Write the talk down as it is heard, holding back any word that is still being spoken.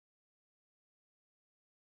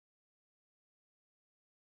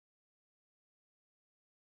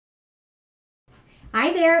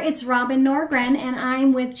Hi there, it's Robin Norgren and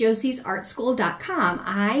I'm with joseysartschool.com.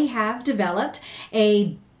 I have developed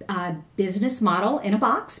a business model in a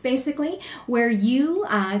box, basically, where you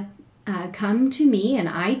come to me and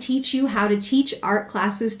I teach you how to teach art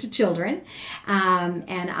classes to children.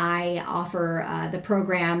 And I offer the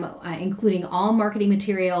program including all marketing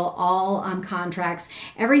material, all contracts,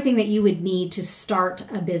 everything that you would need to start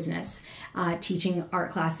a business teaching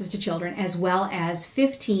art classes to children, as well as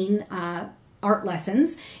 15 art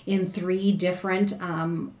lessons in 3 different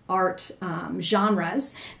art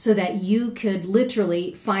genres, so that you could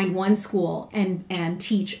literally find one school and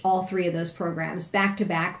teach all 3 of those programs back to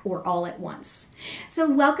back or all at once. So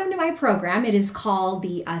welcome to my program. It is called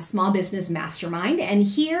the Small Business Mastermind, and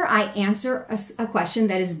here I answer a question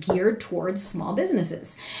that is geared towards small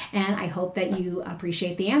businesses. And I hope that you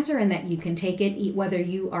appreciate the answer and that you can take it whether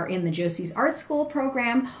you are in the Joseys Art School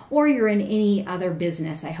program or you're in any other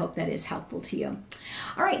business. I hope that is helpful to you.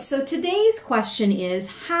 All right, so today's question is,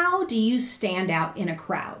 how do you stand out in a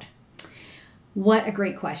crowd? What a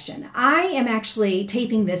great question. I am actually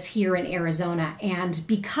taping this here in Arizona, and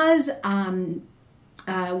because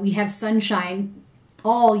we have sunshine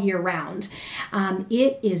all year round,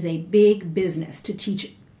 it is a big business to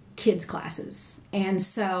teach kids classes. And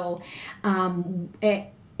so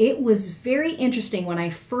it was very interesting when I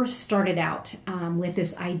first started out with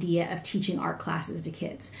this idea of teaching art classes to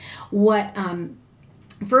kids. What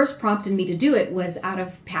first prompted me to do it was out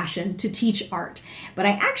of passion to teach art. But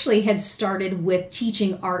I actually had started with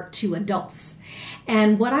teaching art to adults.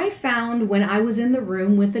 And what I found when I was in the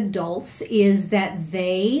room with adults is that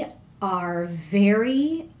they are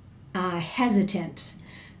very hesitant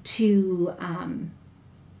to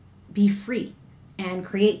be free and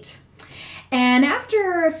create. And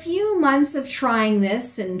after a few months of trying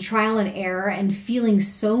this and trial and error and feeling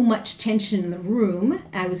so much tension in the room,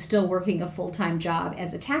 I was still working a full-time job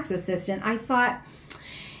as a tax assistant, I thought,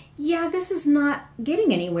 yeah, this is not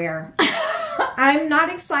getting anywhere. I'm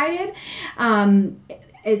not excited.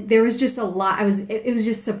 There was just a lot. It was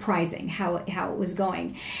just surprising how it was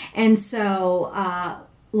going. And so,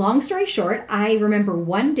 long story short, I remember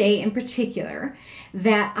one day in particular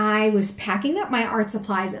that I was packing up my art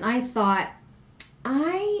supplies and I thought,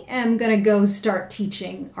 I am going to go start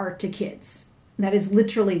teaching art to kids. That is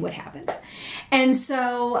literally what happened. And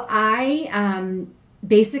so I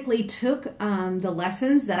basically took the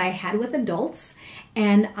lessons that I had with adults,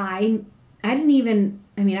 and I don't even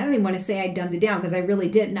want to say I dumbed it down, because I really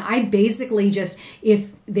didn't. I basically just, if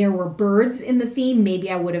there were birds in the theme,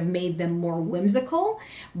 maybe I would have made them more whimsical,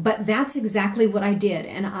 but that's exactly what I did.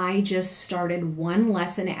 And I just started one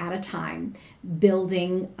lesson at a time,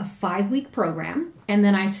 building a 5-week program. And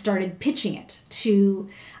then I started pitching it to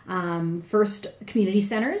first community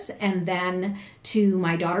centers and then to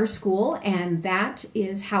my daughter's school, and that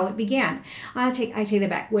is how it began. I take that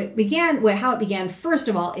back. How it began, first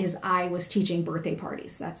of all, is I was teaching birthday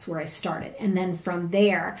parties. That's where I started. And then from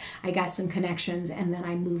there, I got some connections, and then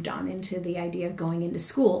I moved on into the idea of going into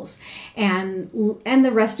schools. And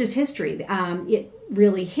the rest is history. It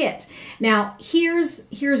really hit. Now, here's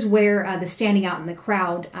where the standing out in the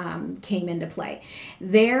crowd came into play.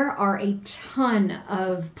 There are a ton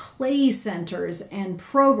of play centers and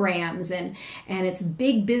programs, and it's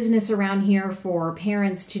big business around here for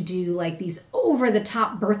parents to do like these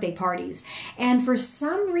over-the-top birthday parties. And for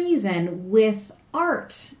some reason with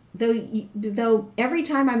art, though every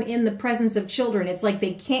time I'm in the presence of children, it's like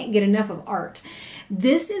they can't get enough of art.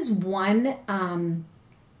 This is one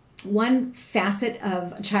facet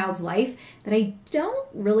of a child's life that I don't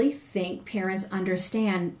really think parents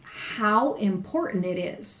understand how important it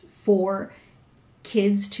is for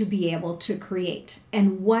kids to be able to create,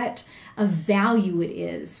 and what a value it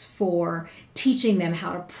is for teaching them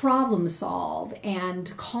how to problem solve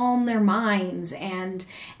and calm their minds and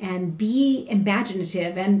be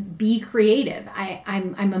imaginative and be creative.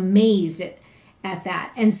 I'm amazed at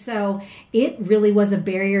that. And so it really was a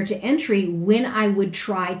barrier to entry when I would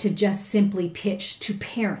try to just simply pitch to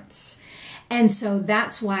parents. And so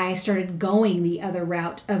that's why I started going the other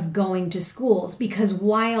route of going to schools, because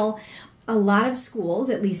while a lot of schools,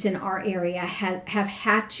 at least in our area, have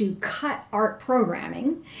had to cut art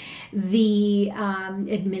programming, the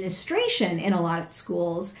administration in a lot of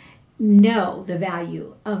schools know the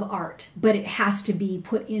value of art, but it has to be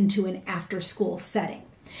put into an after-school setting.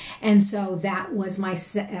 And so that was my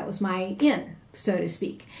in, so to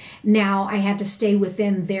speak. Now I had to stay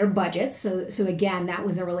within their budgets. So again, that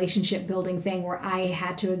was a relationship building thing where I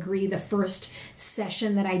had to agree the first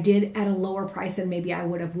session that I did at a lower price than maybe I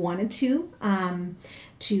would have wanted to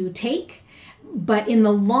take. But in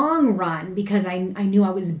the long run, because I knew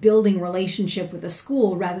I was building relationship with a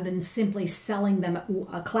school rather than simply selling them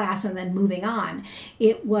a class and then moving on,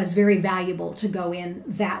 it was very valuable to go in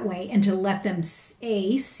that way and to let them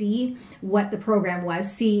see what the program was,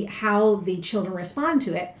 see how the children respond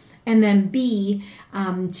to it, and then B,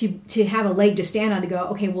 to have a leg to stand on to go,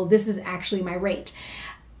 okay, well, this is actually my rate.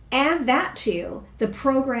 Add that to the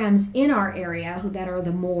programs in our area that are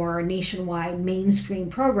the more nationwide mainstream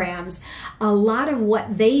programs. A lot of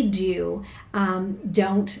what they do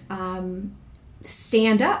don't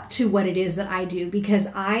stand up to what it is that I do, because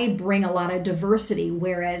I bring a lot of diversity,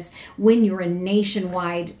 whereas when you're a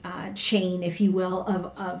nationwide chain, if you will,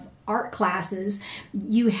 of art classes,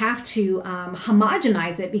 you have to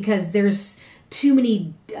homogenize it because there's too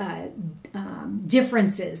many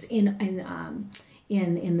differences in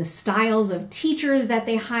the styles of teachers that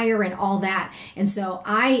they hire and all that. And so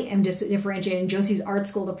I am just differentiating. Joseys Art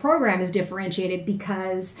School, the program, is differentiated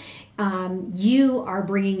because you are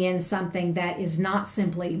bringing in something that is not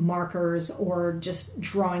simply markers or just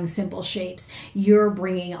drawing simple shapes. You're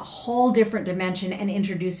bringing a whole different dimension and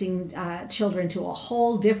introducing children to a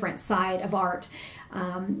whole different side of art,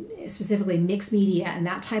 specifically mixed media and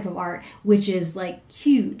that type of art, which is like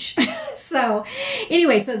huge. So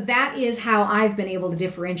anyway, so that is how I've been able to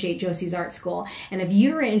differentiate Joseys Art School. And if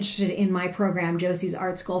you're interested in my program, Joseys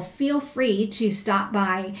Art School, feel free to stop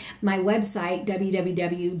by my website,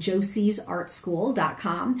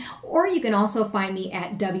 www.joseysartschool.com, or you can also find me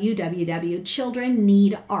at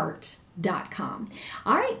www.childrenneedart.com.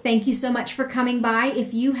 All right, thank you so much for coming by.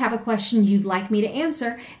 If you have a question you'd like me to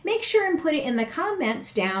answer, make sure and put it in the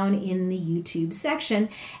comments down in the YouTube section.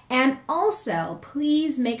 And also,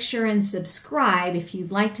 please make sure and subscribe if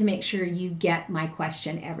you'd like to make sure you get my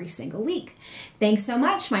question every single week. Thanks so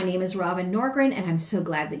much. My name is Robin Norgren, and I'm so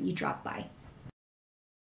glad that you dropped by.